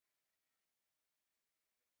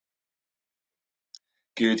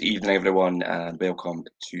Good evening, everyone, and welcome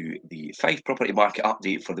to the Fife property market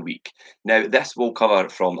update for the week. Now, this will cover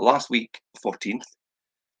from last week, 14th,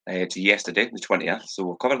 to yesterday, the 20th. So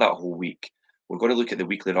we'll cover that whole week. We're going to look at the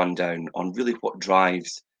weekly rundown on really what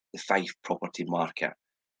drives the Fife property market.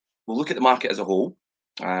 We'll look at the market as a whole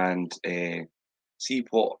and see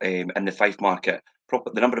what in the Fife market,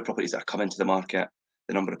 the number of properties that are coming to the market,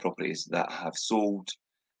 the number of properties that have sold,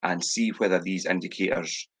 and see whether these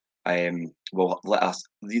indicators will let us.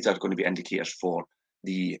 These are going to be indicators for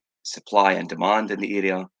the supply and demand in the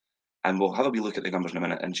area, and we'll have a wee look at the numbers in a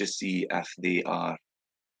minute and just see if they are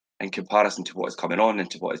in comparison to what is coming on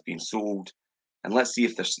and to what is being sold. And let's see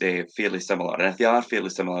if they're fairly similar. And if they are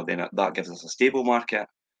fairly similar, then that gives us a stable market.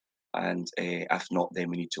 And if not, then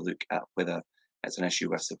we need to look at whether it's an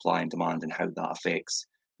issue with supply and demand and how that affects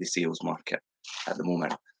the sales market at the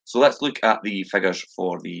moment. So let's look at the figures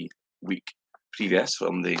for the week previous,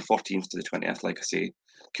 from the 14th to the 20th. Like I say,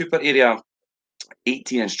 Cooper area,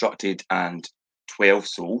 18 instructed and 12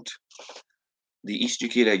 sold. The East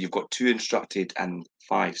Duke area, you've got 2 instructed and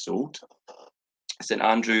 5 sold. St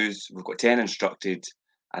Andrews, we've got 10 instructed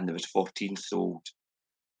and there was 14 sold.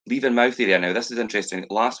 Leaven Mouth area now, this is interesting.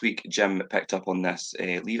 Last week, Jim picked up on this.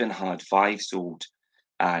 Leaven had 5 sold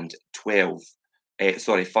and 12,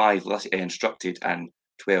 5 instructed and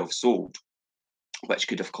 12 sold, which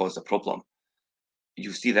could have caused a problem.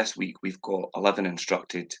 You'll see this week we've got 11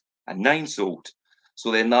 instructed and 9 sold. So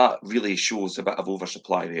then that really shows a bit of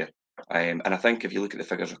oversupply there. And I think if you look at the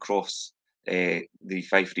figures across the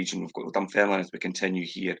Fife region, we've got Dunfermline as we continue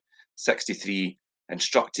here, 63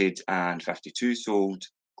 instructed and 52 sold.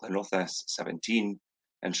 Glenrothes, 17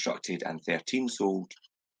 instructed and 13 sold.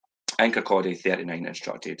 And Kirkcaldy, 39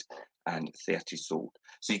 instructed and 30 sold.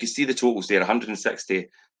 So you can see the totals there, 160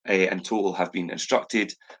 in total have been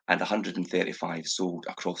instructed and 135 sold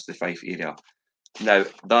across the Fife area. Now,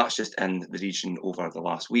 that's just in the region over the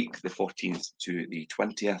last week, the 14th to the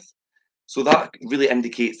 20th. So that really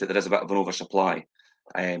indicates that there is a bit of an oversupply.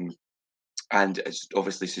 And it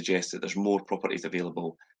obviously suggests that there's more properties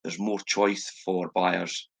available. There's more choice for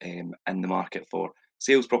buyers in the market for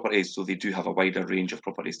sales properties. So they do have a wider range of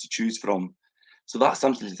properties to choose from. So that's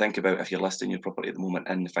something to think about if you're listing your property at the moment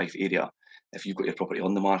in the Fife area. If you've got your property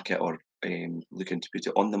on the market or looking to put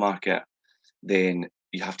it on the market, then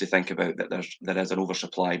you have to think about that there is an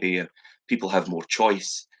oversupply there. People have more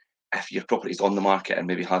choice. If your property is on the market and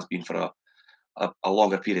maybe has been for a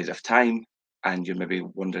longer period of time, and you're maybe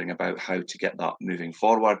wondering about how to get that moving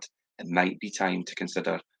forward, it might be time to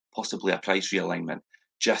consider possibly a price realignment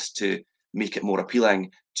just to make it more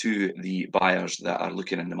appealing to the buyers that are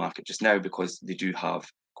looking in the market just now, because they do have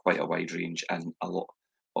quite a wide range and a lot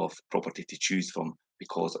of property to choose from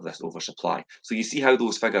because of this oversupply. So you see how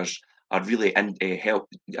those figures are really help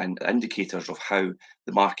and indicators of how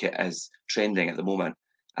the market is trending at the moment.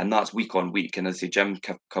 And that's week on week. And as I say, Jim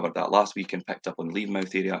covered that last week and picked up on the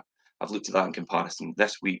Leavenmouth area. I've looked at that in comparison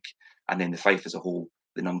this week, and then the Fife as a whole,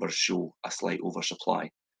 the numbers show a slight oversupply.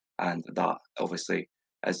 And that obviously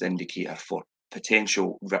is an indicator for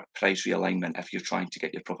potential price realignment if you're trying to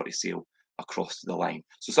get your property sale across the line.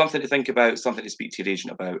 So something to think about, something to speak to your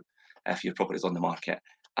agent about if your property is on the market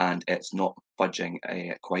and it's not budging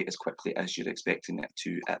quite as quickly as you're expecting it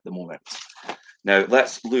to at the moment. Now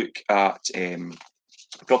let's look at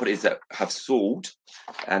properties that have sold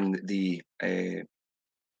in the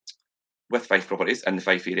with Fife properties in the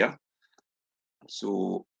Fife area.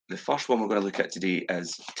 So the first one we're going to look at today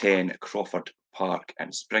is 10 Crawford Park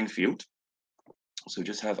in Springfield. So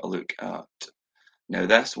just have a look at, now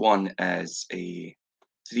this one is a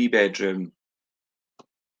 3-bedroom.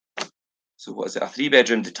 So what is it? A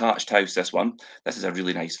 3-bedroom detached house, this one. This is a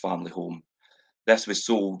really nice family home. This was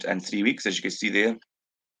sold in 3 weeks, as you can see there.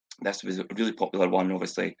 This was a really popular one,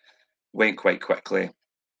 obviously. Went quite quickly.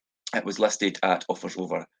 It was listed at offers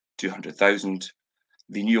over 200,000.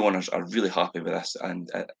 The new owners are really happy with this,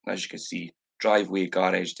 and as you can see, driveway,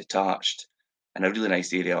 garage, detached, in a really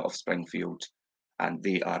nice area of Springfield, and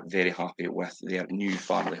they are very happy with their new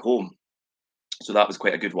family home. So that was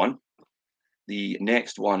quite a good one. The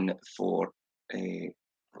next one for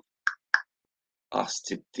us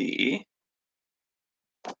today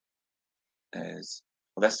is,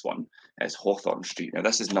 well, this one is Hawthorne Street. Now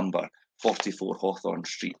this is number 44 Hawthorne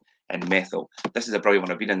Street in Methil. This is a brilliant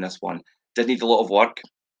one. I've been in this one. Did need a lot of work.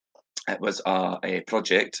 It was a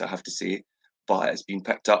project, I have to say, but it's been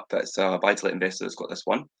picked up. It's a buy-to-let investor that's got this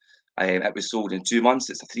one. It was sold in 2 months.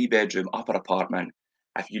 It's a 3-bedroom upper apartment.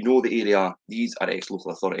 If you know the area, these are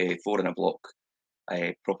ex-local authority, 4 in a block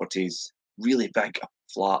properties, really big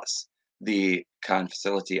flats. They can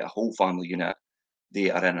facilitate a whole family unit. They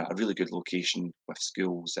are in a really good location with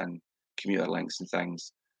schools and commuter links and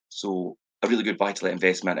things. So a really good buy-to-let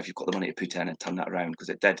investment if you've got the money to put in and turn that around, because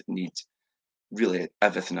it did need really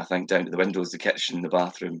everything, I think, down to the windows, the kitchen, the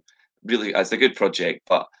bathroom. Really, it's a good project,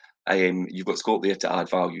 but you've got scope there to add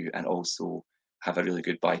value and also have a really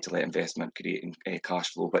good buy-to-let investment, creating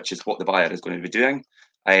cash flow, which is what the buyer is going to be doing.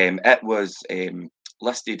 It was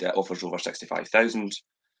listed at offers over 65,000,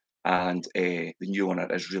 and the new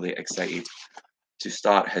owner is really excited to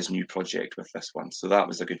start his new project with this one. So that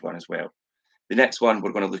was a good one as well. The next one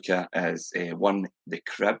we're going to look at is the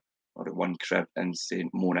crib, or one crib in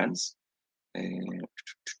St. Monans.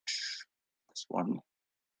 This one,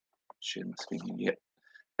 sharing the screen. Yep,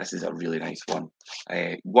 this is a really nice one.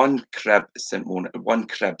 One cribs,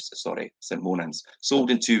 sorry, St. Monans,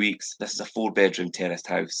 sold in 2 weeks. This is a 4-bedroom terraced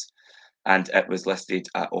house, and it was listed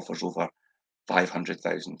at offers over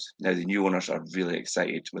 500,000. Now the new owners are really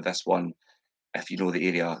excited with this one. If you know the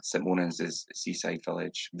area, St. Monans is a seaside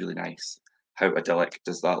village, really nice. How idyllic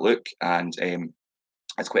does that look? And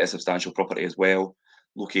it's quite a substantial property as well.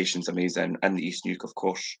 Location's amazing in the East Nuke, of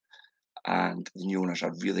course, and the new owners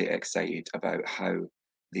are really excited about how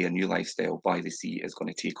their new lifestyle by the sea is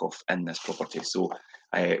going to take off in this property. So,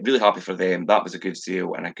 really happy for them. That was a good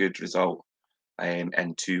sale and a good result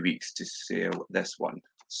in 2 weeks to sell this one.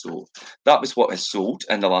 So that was what has sold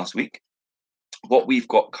in the last week. What we've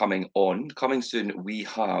got coming soon,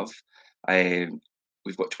 we've got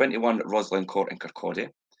 21 Roslyn Court in Kirkcaldy.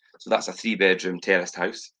 So that's a 3-bedroom terraced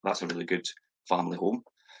house. That's a really good family home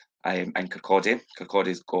in Kirkcaldy.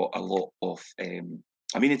 Kirkcaldy's got a lot of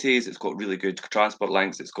amenities. It's got really good transport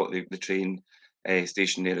links. It's got the train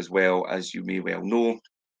station there as well, as you may well know.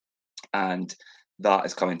 And that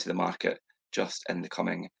is coming to the market just in the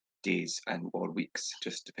coming days and or weeks,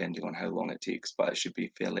 just depending on how long it takes, but it should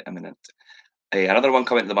be fairly imminent. Another one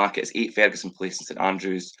coming to the market is 8 Ferguson Place in St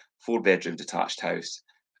Andrews, 4-bedroom detached house.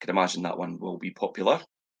 I can imagine that one will be popular.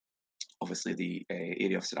 Obviously, the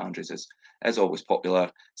area of St Andrews is always popular.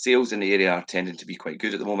 Sales in the area are tending to be quite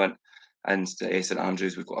good at the moment. And St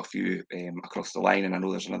Andrews, we've got a few across the line, and I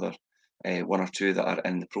know there's another one or two that are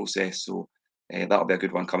in the process. So that'll be a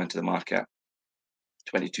good one coming to the market.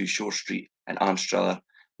 22 Shore Street in Anstruther.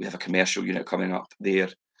 We have a commercial unit coming up there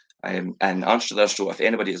in Anstruther. So if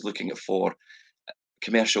anybody is looking for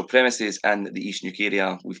commercial premises in the East Nuke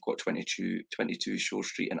area, we've got 22 Shore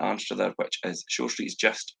Street in Anstruther, which is Shore Street is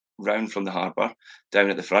just round from the harbour, down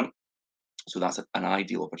at the front. So that's an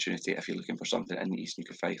ideal opportunity if you're looking for something in the East Nuke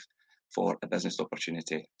of Fife for a business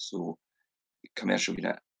opportunity. So commercial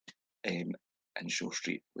unit in Shore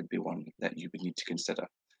Street would be one that you would need to consider.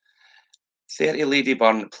 30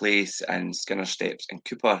 Ladyburn Place in Skinner Steps in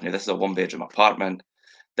Cooper. Now this is a 1-bedroom apartment.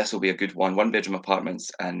 This will be a good one. 1-bedroom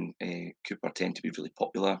apartments in Cooper tend to be really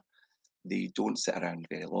popular. They don't sit around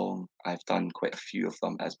very long. I've done quite a few of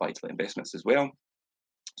them as buy-to-let investments as well.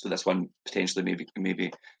 So this one potentially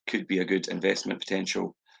maybe could be a good investment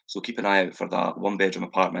potential. So keep an eye out for that 1-bedroom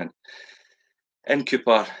apartment in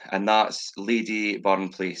Cooper, and that's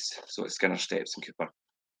Ladyburn Place. So it's Skinner Steps in Cooper.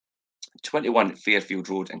 21 Fairfield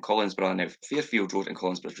Road in Collinsborough. Now, Fairfield Road in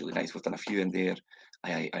Collinsborough is really nice. We've done a few in there.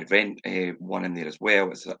 I rent one in there as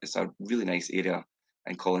well. It's a really nice area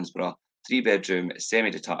in Collinsborough. 3-bedroom,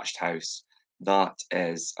 semi-detached house. That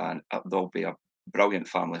is there'll be a brilliant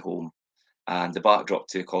family home. And the backdrop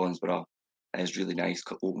to Collinsborough is really nice,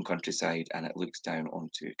 open countryside, and it looks down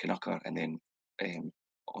onto Canucker and then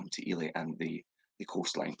onto Ely and the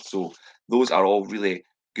coastline. So those are all really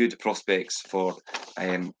good prospects for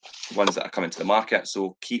ones that are coming to the market.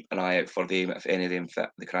 So keep an eye out for them if any of them fit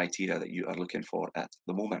the criteria that you are looking for at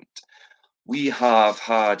the moment. We have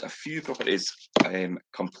had a few properties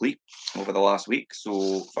complete over the last week.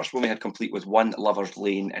 So first one we had complete was 1 Lovers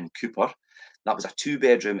Lane in Cooper. That was a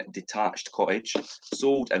 2-bedroom detached cottage,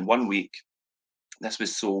 sold in 1 week. This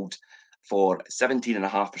was sold for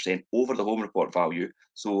 17.5% over the home report value.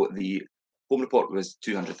 So the home report was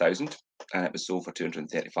 200,000 and it was sold for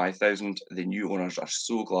 235,000. The new owners are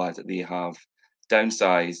so glad that they have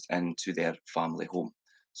downsized into their family home.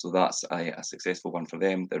 So that's a successful one for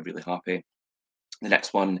them. They're really happy. The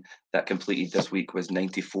next one that completed this week was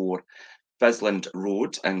 94 Bisland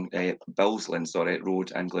Road and Billsland,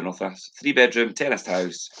 Road in Glenorthas. 3-bedroom terraced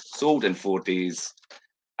house, sold in 4 days,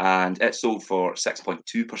 and it sold for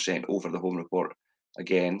 6.2% over the home report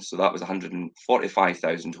again. So that was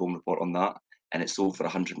 145,000 home report on that, and it sold for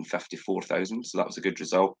 154,000. So that was a good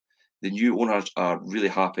result. The new owners are really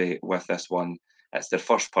happy with this one. It's their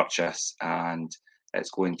first purchase, and it's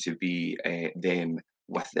going to be them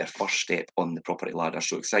with their first step on the property ladder.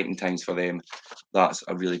 So exciting times for them. That's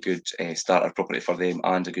a really good starter property for them,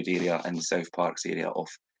 and a good area in the South Parks area of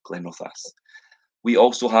Glenrothes. We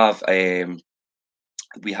also have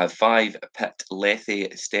we have 5 Pit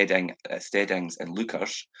Lethe steadings in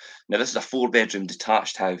Lookers. Now, this is a 4-bedroom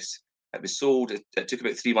detached house. It was sold, it took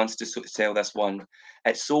about 3 months to sell this one.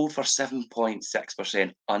 It sold for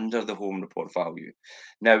 7.6% under the home report value.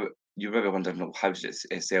 Now, you're maybe wondering, how did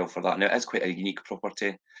it sell for that? Now, it is quite a unique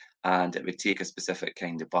property, and it would take a specific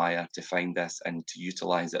kind of buyer to find this and to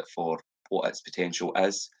utilise it for what its potential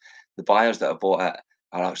is. The buyers that have bought it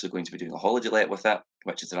are actually going to be doing a holiday let with it,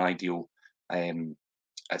 which is an ideal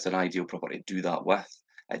it's an ideal property to do that with.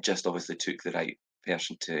 It just obviously took the right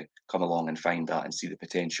person to come along and find that and see the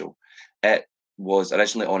potential. It was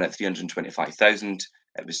originally on at 325,000.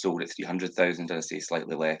 It was sold at 300,000, I say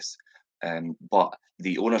slightly less. But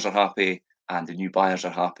the owners are happy and the new buyers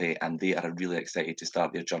are happy, and they are really excited to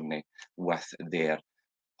start their journey with their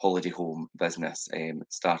holiday home business,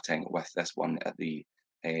 starting with this one at the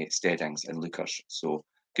Steadings in Lookers. So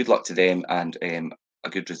good luck to them, and a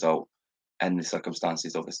good result in the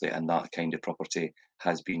circumstances, obviously, and that kind of property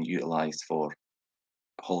has been utilised for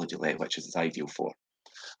holiday let, which is ideal for.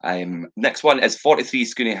 Next one is 43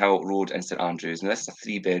 Scooney Hill Road in St Andrews. Now, this is a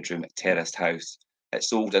 3-bedroom terraced house. It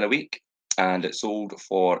sold in a week, and it sold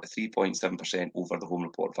for 3.7% over the home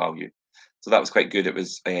report value. So that was quite good. It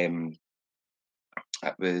was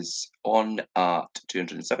on at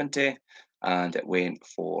 270, and it went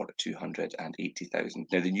for 280,000.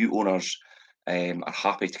 Now, the new owners are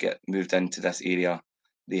happy to get moved into this area.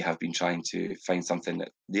 They have been trying to find something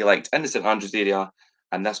that they liked in the St Andrews area,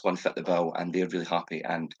 and this one fit the bill, and they're really happy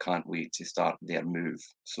and can't wait to start their move.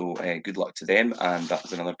 So good luck to them, and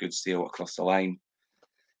that's another good sale across the line.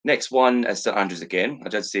 Next one is St Andrews again. I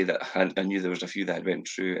did say that I knew there was a few that had went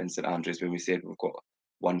through in St Andrews when we said we've got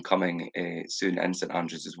one coming soon in St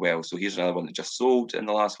Andrews as well. So here's another one that just sold in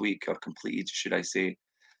the last week, or completed, should I say.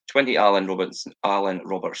 20 Alan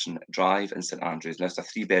Robertson Drive in St Andrews. Now, it's a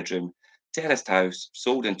 3-bedroom terraced house,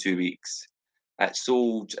 sold in 2 weeks. It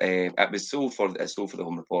sold. It sold for the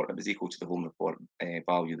home report. It was equal to the home report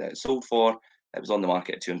value that it sold for. It was on the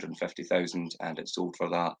market at 250,000, and it sold for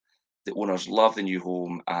that. The owners love the new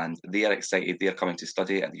home, and they are excited. They are coming to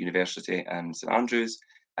study at the university in St Andrews,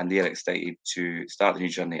 and they are excited to start the new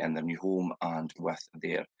journey in their new home and with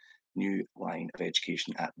their new line of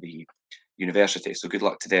education at the university. So good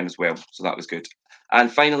luck to them as well. So that was good.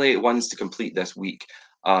 And finally, ones to complete this week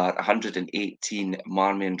are 118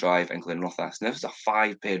 Marmion Drive in Glenrothes. Now, this is a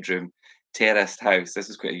 5-bedroom terraced house. This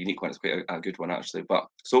is quite a unique one. It's quite a good one, actually. But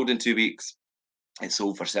sold in 2 weeks. It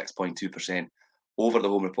sold for 6.2% over the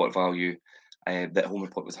home report value. The home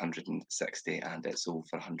report was 160, and it sold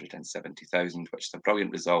for 170,000, which is a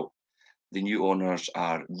brilliant result. The new owners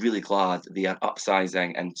are really glad. They are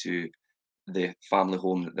upsizing into the family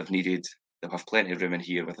home that they've needed. They'll have plenty of room in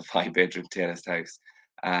here with a 5-bedroom terraced house.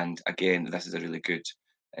 And again, this is a really good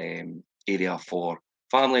area for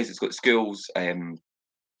families. It's got schools.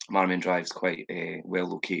 Marmion Drive is quite well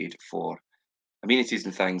located for amenities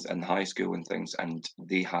and things, and the high school and things, and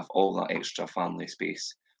they have all that extra family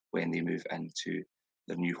space when they move into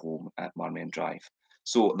their new home at Marmion Drive.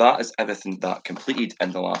 So that is everything that completed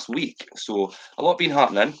in the last week. So a lot been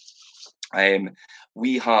happening.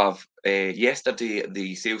 We have yesterday,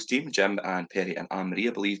 the sales team, Jim and Perry and Anne-Marie,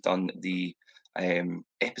 I believe, done the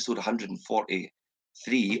episode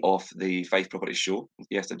 143 of the Fife Property Show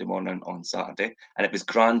yesterday morning on Saturday, and it was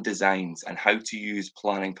grand designs and how to use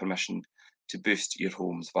planning permission to boost your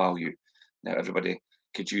home's value. Now, everybody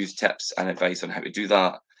could use tips and advice on how to do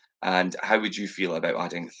that. And how would you feel about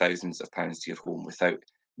adding thousands of pounds to your home without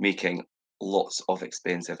making lots of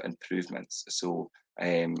expensive improvements? So,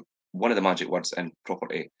 one of the magic words in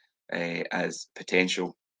property is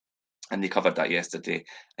potential, and they covered that yesterday.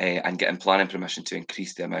 And getting planning permission to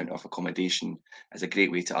increase the amount of accommodation is a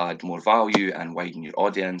great way to add more value and widen your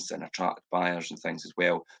audience and attract buyers and things as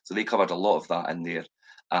well. So they covered a lot of that in there,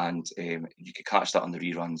 and you could catch that on the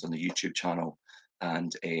reruns on the YouTube channel,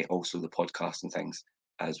 and also the podcast and things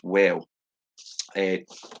as well.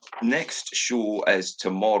 Next show is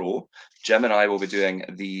tomorrow. Jim and I will be doing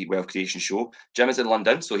the Wealth Creation Show. Jim is in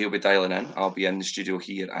London, so he'll be dialing in. I'll be in the studio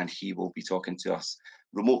here, and he will be talking to us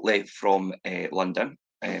remotely from London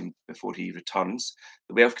before he returns.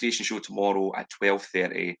 The Wealth Creation Show tomorrow at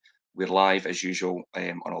 12:30. We're live as usual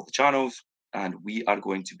on all the channels, and we are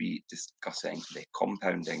going to be discussing the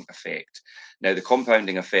compounding effect. Now, the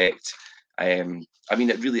compounding effect, I mean,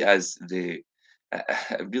 it really is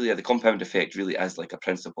really the compound effect really is like a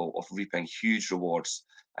principle of reaping huge rewards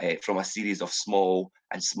from a series of small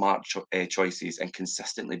and smart choices, and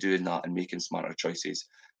consistently doing that and making smarter choices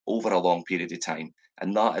over a long period of time.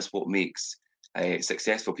 And that is what makes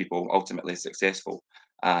successful people ultimately successful.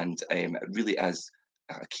 And it really is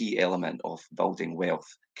a key element of building wealth.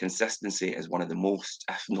 Consistency is one of the most,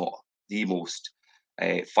 if not the most,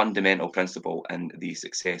 fundamental principle in the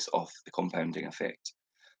success of the compounding effect.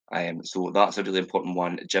 So that's a really important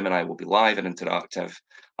one. Jim and I will be live and interactive.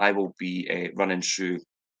 I will be running through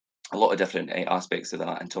a lot of different aspects of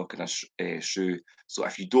that and talking us through. So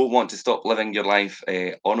if you don't want to stop living your life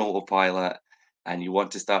on autopilot and you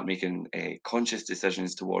want to start making conscious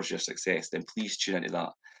decisions towards your success, then please tune into that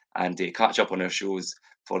and catch up on our shows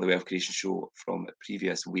for the Wealth Creation Show from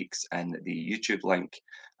previous weeks and the YouTube link,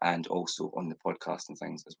 and also on the podcast and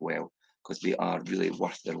things as well, because they are really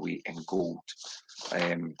worth their weight in gold.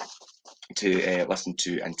 Um, to listen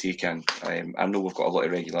to and take in. I know we've got a lot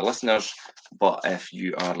of regular listeners, but if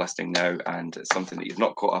you are listening now and it's something that you've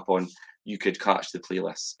not caught up on, you could catch the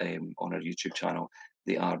playlists on our YouTube channel.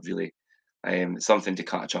 They are really something to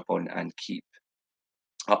catch up on and keep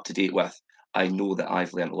up to date with. I know that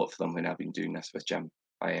I've learned a lot from them when I've been doing this with Jim.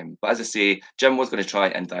 But as I say, Jim was going to try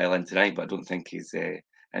and dial in tonight, but I don't think he's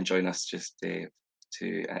enjoying us just to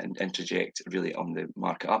interject really on the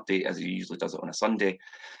market update as he usually does it on a Sunday,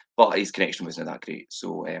 but his connection wasn't that great.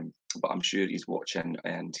 So, but I'm sure he's watching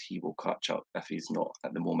and he will catch up if he's not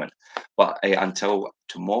at the moment. But until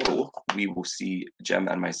tomorrow, we will see Jim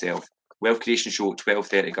and myself. Wealth Creation Show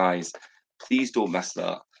 12:30, guys. Please don't miss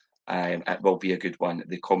that. It will be a good one.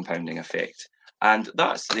 The compounding effect. And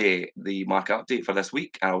that's the market update for this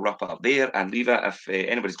week. I'll wrap it up there and leave it. If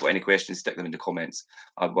anybody's got any questions, stick them in the comments.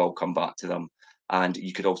 I will come back to them. And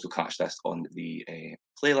you could also catch this on the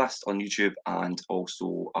playlist on YouTube, and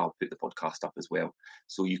also I'll put the podcast up as well,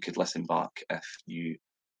 so you could listen back if you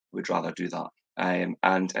would rather do that. And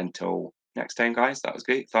until next time, guys, that was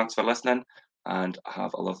great. Thanks for listening, and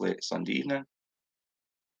have a lovely Sunday evening.